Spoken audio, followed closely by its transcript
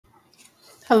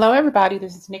Hello, everybody.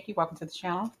 This is Nikki. Welcome to the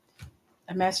channel.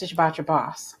 A message about your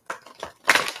boss.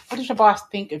 What does your boss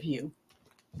think of you?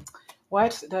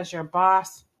 What does your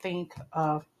boss think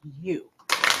of you?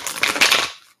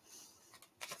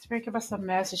 Spirit, give us a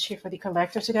message here for the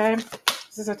collective today.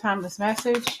 This is a timeless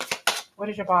message. What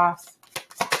does your boss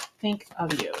think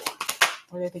of you?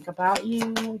 What do they think about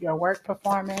you, your work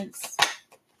performance?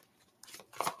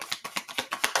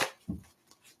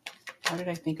 What do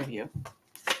they think of you?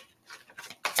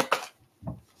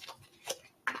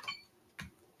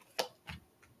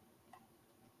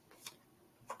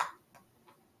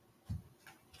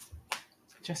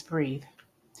 Just breathe.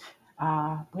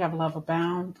 We have love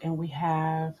abound, and we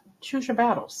have choose your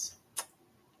battles.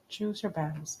 Choose your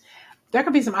battles. There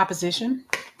could be some opposition.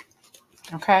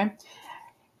 Okay.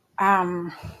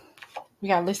 We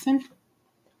got listen.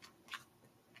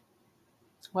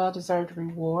 It's well-deserved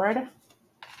reward.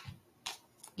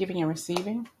 Giving and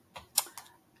receiving.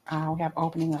 We have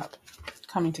opening up.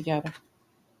 Coming together.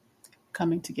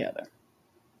 Coming together.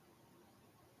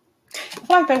 I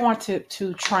feel like they want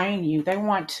to train you. They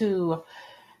want to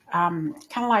kind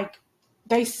of like,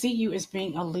 they see you as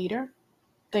being a leader.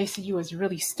 They see you as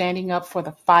really standing up for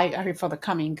the fight, for the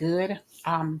coming good.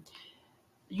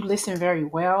 You listen very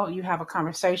well. You have a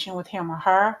conversation with him or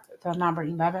her. The number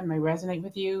 11 may resonate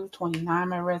with you. 29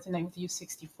 may resonate with you.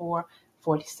 64,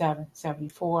 47,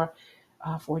 74,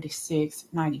 46,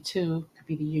 92 could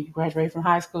be the year you graduate from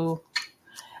high school.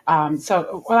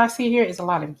 So what I see here is a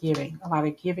lot of giving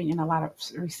and a lot of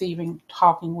receiving,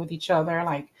 talking with each other,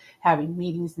 like having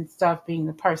meetings and stuff, being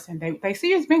the person. They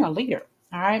see you as being a leader.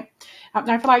 All right.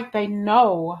 I feel like they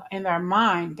know in their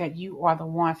mind that you are the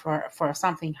one for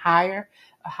something higher,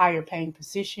 a higher paying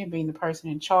position, being the person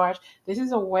in charge. This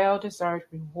is a well-deserved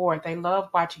reward. They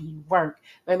love watching you work.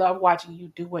 They love watching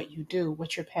you do what you do,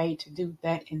 what you're paid to do,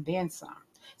 that and then some.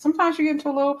 Sometimes you get into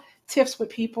a little tiffs with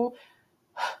people.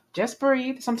 Just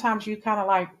breathe. Sometimes you kind of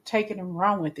like take it and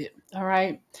run with it. All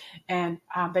right. And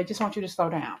they just want you to slow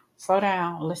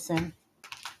down, listen,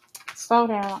 slow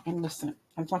down and listen.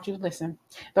 I just want you to listen.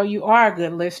 Though you are a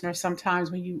good listener, sometimes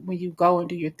when you go and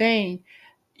do your thing,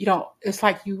 it's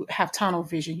like you have tunnel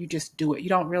vision. You just do it. You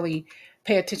don't really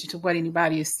pay attention to what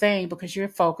anybody is saying because you're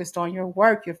focused on your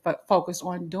work. You're focused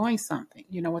on doing something,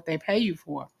 what they pay you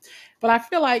for. But I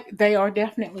feel like they are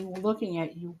definitely looking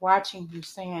at you, watching you,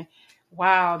 saying,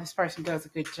 wow, this person does a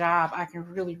good job. I can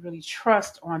really, really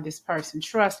trust on this person.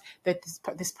 Trust that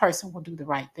this person will do the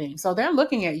right thing. So they're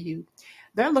looking at you.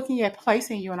 They're looking at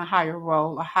placing you in a higher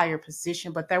role, a higher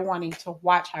position, but they're wanting to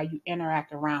watch how you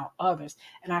interact around others.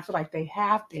 And I feel like they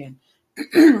have been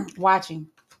watching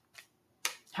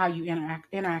how you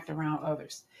interact around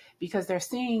others, because they're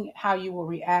seeing how you will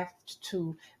react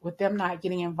to, with them not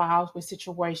getting involved with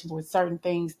situations, with certain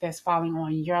things that's falling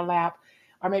on your lap,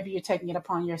 or maybe you're taking it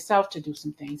upon yourself to do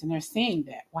some things, and they're seeing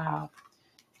that. Wow.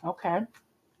 Okay.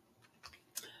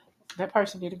 That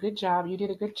person did a good job. You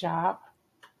did a good job.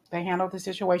 They handled the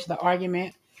situation, the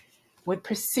argument, with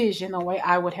precision, the way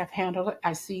I would have handled it.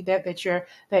 I see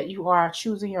that you are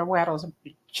choosing your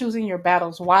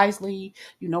battles wisely.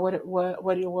 You know what it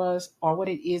was, or what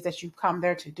it is that you come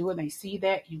there to do, and they see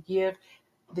that you give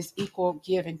this equal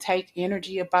give and take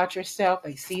energy about yourself.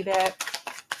 They see that.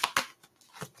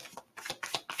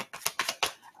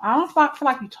 I don't feel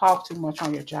like you talk too much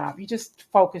on your job. You just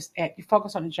focus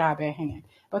on the job at hand.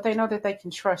 But they know that they can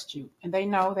trust you, and they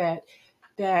know that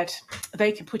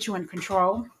they can put you in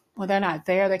control. When they're not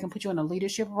there, they can put you in a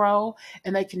leadership role,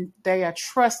 and they are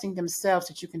trusting themselves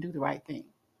that you can do the right thing.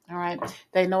 All right.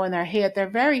 They know in their head, they're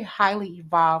very highly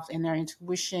evolved in their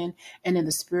intuition and in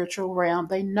the spiritual realm.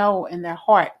 They know in their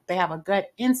heart, they have a gut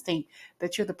instinct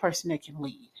that you're the person that can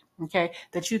lead. Okay.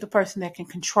 That you're the person that can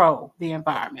control the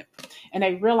environment. And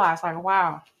they realize, like,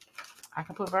 wow, I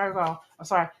can put I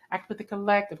can put the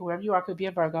collective, whoever you are, could be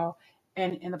a Virgo,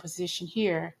 and in a position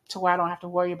here to where I don't have to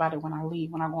worry about it when I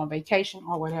leave, when I go on vacation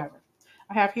or whatever.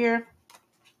 I have here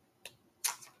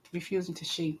refusing to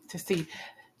see.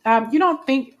 You don't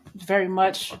think very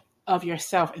much of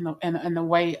yourself in the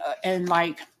way, and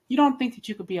like, you don't think that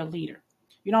you could be a leader.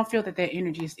 You don't feel that their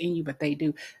energy is in you, but they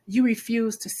do. You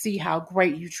refuse to see how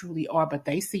great you truly are, but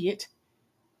they see it,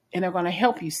 and they're going to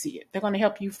help you see it. They're going to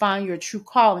help you find your true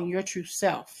calling, your true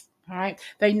self. All right.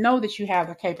 They know that you have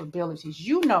the capabilities.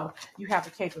 You know you have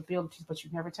the capabilities, but you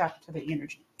never tap into the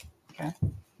energy. Okay.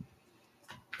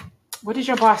 What does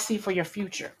your boss see for your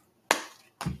future?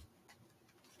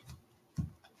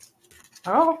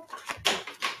 Oh,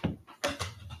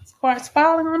 cards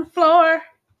falling on the floor.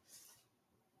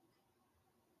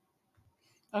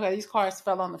 Okay, these cards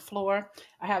fell on the floor.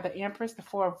 I have the Empress, the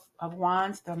Four of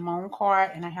Wands, the Moon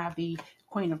card, and I have the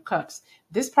Queen of Cups.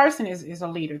 This person is a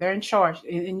leader. They're in charge.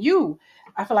 And you,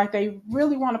 I feel like they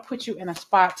really want to put you in a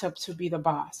spot to be the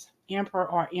boss. Emperor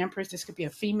or Empress. This could be a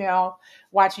female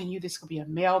watching you. This could be a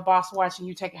male boss watching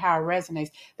you. Take it how it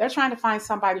resonates. They're trying to find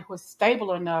somebody who is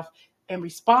stable enough and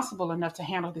responsible enough to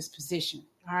handle this position.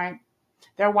 All right.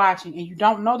 They're watching, and you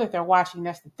don't know that they're watching.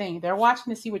 That's the thing. They're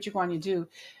watching to see what you're going to do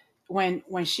when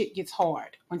shit gets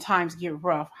hard, when times get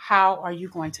rough. How are you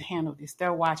going to handle this?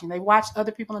 They're watching. They watched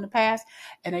other people in the past,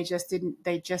 and they just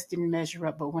didn't measure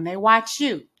up. But when they watch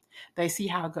you, they see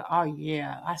how good. Oh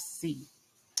yeah, I see.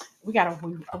 We have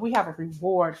a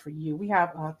reward for you. We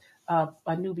have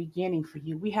a new beginning for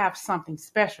you. We have something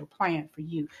special planned for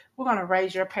you. We're going to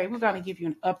raise your pay. We're going to give you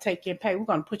an uptake in pay. We're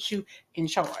going to put you in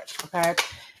charge. Okay.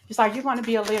 It's like you're going to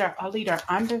be a leader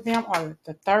under them or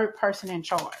the third person in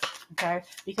charge. Okay.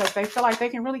 Because they feel like they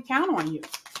can really count on you.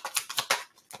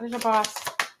 What does your boss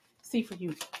see for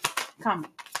you coming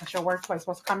at your workplace?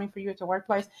 What's coming for you at your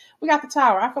workplace? We got the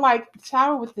tower. I feel like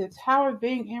the tower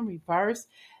being in reverse,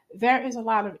 there is a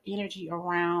lot of energy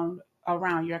around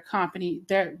your company.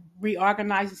 They're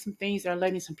reorganizing some things. They're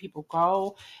letting some people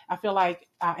go. I feel like,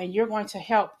 and you're going to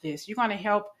help this. You're going to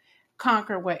help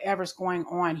conquer whatever's going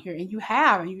on here. And you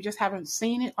have, and you just haven't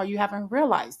seen it or you haven't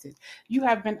realized it. You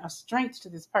have been a strength to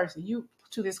this person,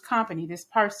 to this company, this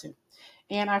person.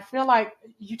 And I feel like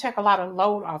you take a lot of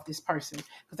load off this person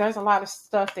because there's a lot of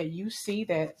stuff that you see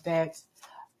that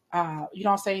you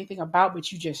don't say anything about,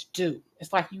 but you just do.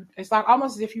 It's like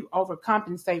almost as if you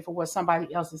overcompensate for what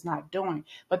somebody else is not doing,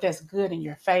 but that's good in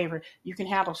your favor. You can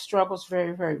handle struggles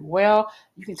very, very well.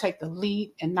 You can take the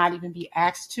lead and not even be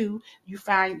asked to. You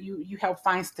help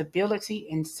find stability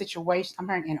in situations. I'm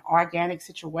hearing in organic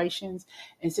situations,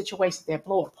 in situations that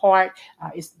blow apart.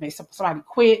 It's maybe somebody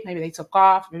quit, maybe they took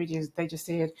off, maybe they just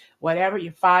said whatever.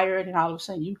 You're fired, and all of a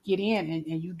sudden you get in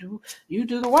and you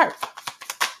do the work.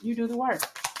 You do the work.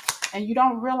 And you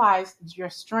don't realize your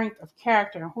strength of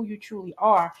character and who you truly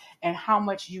are and how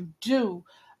much you do.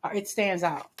 It stands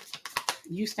out.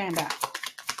 You stand out.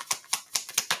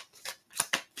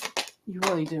 You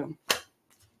really do.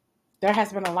 There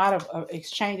has been a lot of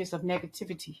exchanges of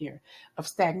negativity here, of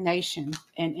stagnation.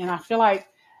 And I feel like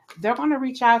they're going to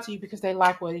reach out to you because they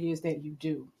like what it is that you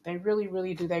do. They really,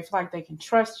 really do. They feel like they can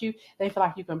trust you. They feel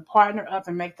like you can partner up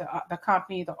and make the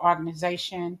company, the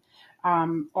organization,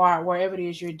 or wherever it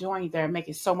is you're doing there, make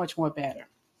it so much more better.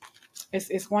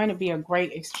 It's going to be a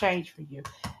great exchange for you.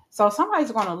 So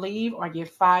somebody's going to leave or get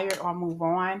fired or move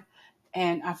on.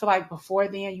 And I feel like before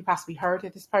then, you possibly heard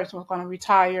that this person was going to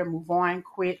retire, move on,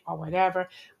 quit, or whatever.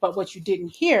 But what you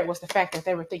didn't hear was the fact that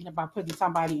they were thinking about putting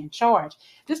somebody in charge.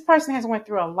 This person has went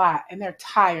through a lot, and they're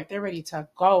tired. They're ready to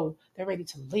go. They're ready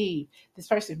to leave. This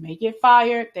person may get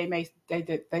fired. They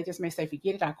just may say,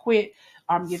 "Forget it, I quit.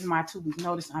 I'm giving my 2-week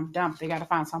notice. I'm done." But they got to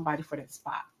find somebody for that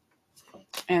spot.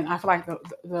 And I feel like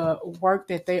the work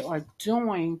that they are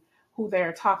doing, who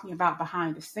they're talking about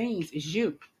behind the scenes, is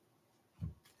you.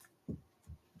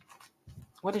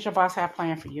 What does your boss have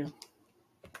planned for you?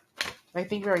 They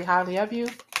think very highly of you.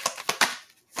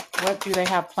 What do they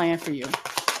have planned for you?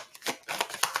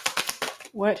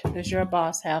 What does your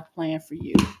boss have planned for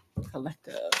you,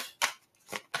 collective?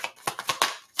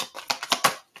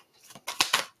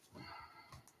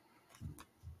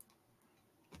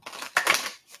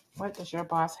 What does your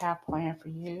boss have planned for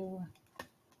you?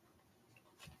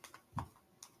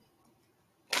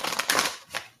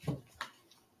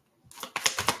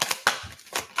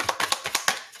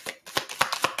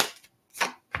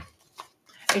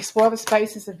 Explore the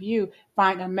spaces of you.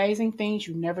 Find amazing things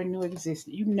you never knew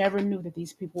existed. You never knew that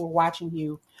these people were watching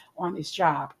you on this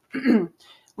job.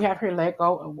 We have here let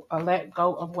go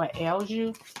of what ails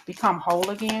you. Become whole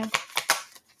again.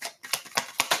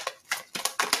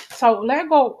 So letting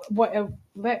go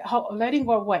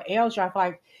of what ails you. I feel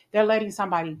like they're letting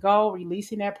somebody go,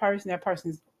 releasing that person. That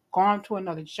person's gone to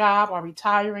another job or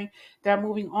retiring. They're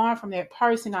moving on from that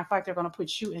person. I feel like they're going to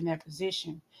put you in that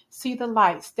position. See the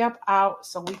light. Step out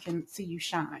so we can see you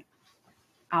shine.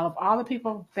 Out of all the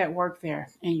people that work there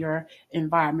in your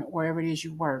environment, wherever it is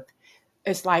you work,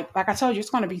 it's like I told you, it's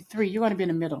going to be 3. You're going to be in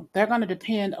the middle. They're going to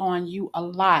depend on you a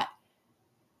lot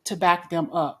to back them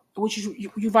up, which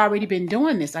you've already been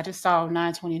doing this. I just saw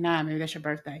 9/29. Maybe that's your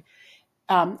birthday.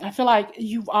 I feel like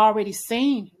they've already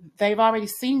seen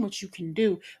what you can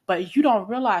do, but you don't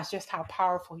realize just how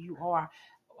powerful you are,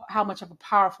 how much of a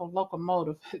powerful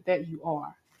locomotive that you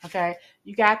are. Okay.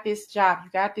 You got this job. You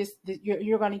got this.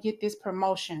 You're going to get this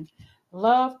promotion.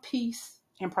 Love, peace,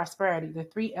 and prosperity. The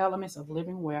 3 elements of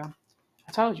living well.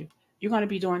 I told you. You're going to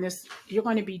be doing this. You're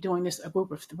going to be doing this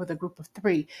with a group of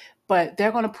 3, but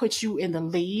they're going to put you in the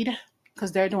lead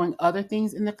because they're doing other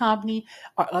things in the company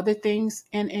or other things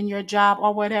in your job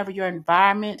or whatever, your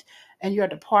environment and your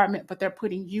department, but they're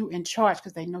putting you in charge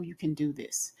because they know you can do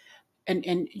this.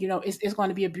 And you know, it's going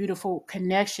to be a beautiful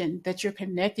connection that you're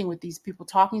connecting with these people,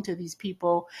 talking to these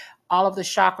people, all of the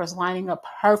chakras lining up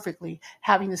perfectly,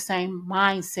 having the same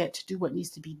mindset to do what needs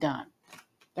to be done.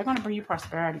 They're going to bring you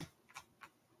prosperity.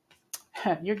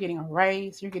 You're getting a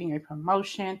raise, you're getting a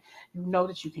promotion. You know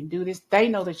that you can do this. They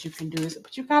know that you can do this,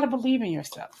 but you got to believe in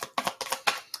yourself.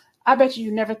 I bet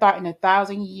you never thought in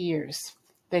 1,000 years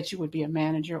that you would be a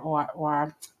manager or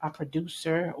a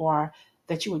producer, or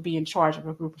that you would be in charge of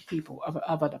a group of people,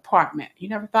 of a department. You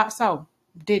never thought so,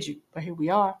 did you? But here we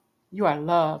are. You are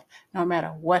loved no matter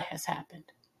what has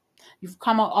happened. You've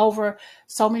come over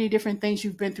so many different things.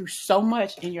 You've been through so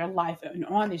much in your life and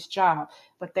on this job,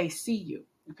 but they see you.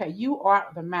 Okay, you are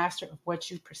the master of what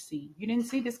you perceive. You didn't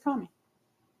see this coming.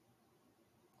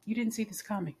 You didn't see this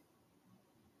coming.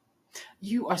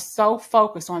 You are so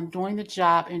focused on doing the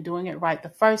job and doing it right the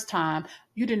first time,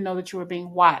 you didn't know that you were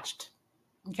being watched,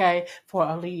 okay, for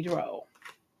a lead role.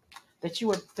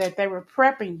 That they were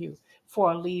prepping you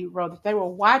for a lead role, that they were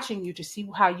watching you to see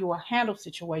how you will handle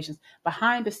situations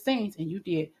behind the scenes, and you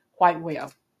did quite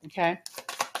well. Okay?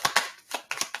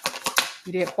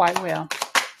 You did quite well.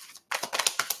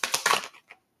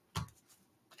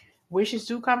 Wishes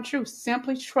do come true.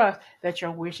 Simply trust that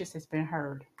your wishes has been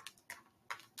heard.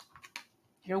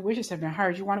 Your wishes have been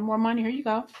heard. You wanted more money? Here you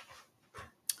go.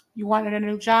 You wanted a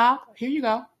new job? Here you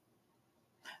go.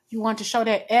 You want to show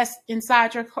that S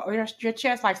inside your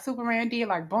chest like Superman did,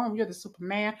 like boom, you're the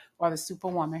Superman or the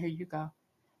Superwoman. Here you go.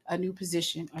 A new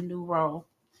position, a new role,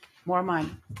 more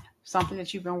money. Something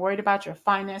that you've been worried about, your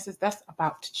finances, that's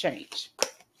about to change.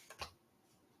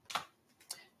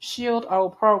 Shield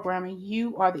old programming.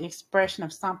 You are the expression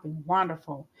of something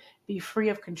wonderful. Be free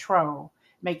of control.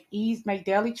 Make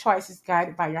daily choices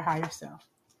guided by your higher self.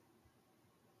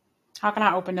 How can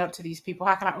I open up to these people?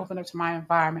 How can I open up to my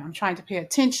environment? I'm trying to pay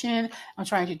attention. I'm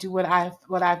trying to do what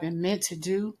I've been meant to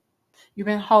do. You've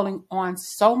been holding on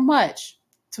so much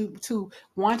to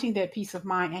wanting that peace of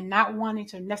mind and not wanting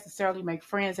to necessarily make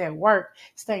friends at work,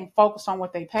 staying focused on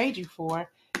what they paid you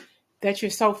for, that you're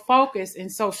so focused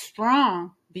and so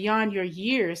strong beyond your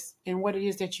years in what it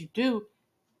is that you do,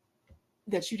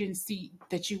 that you didn't see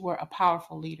that you were a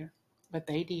powerful leader, but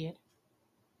they did.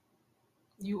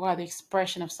 You are the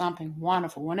expression of something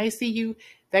wonderful. When they see you,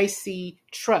 they see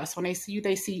trust. When they see you,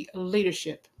 they see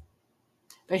leadership.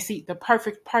 They see the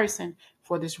perfect person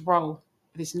for this role,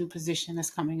 this new position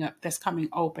that's coming up, that's coming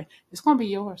open. It's going to be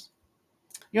yours.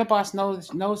 Your boss knows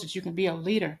that you can be a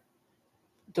leader.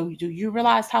 Do you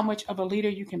realize how much of a leader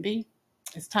you can be?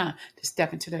 It's time to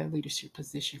step into that leadership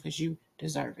position because you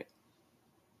deserve it.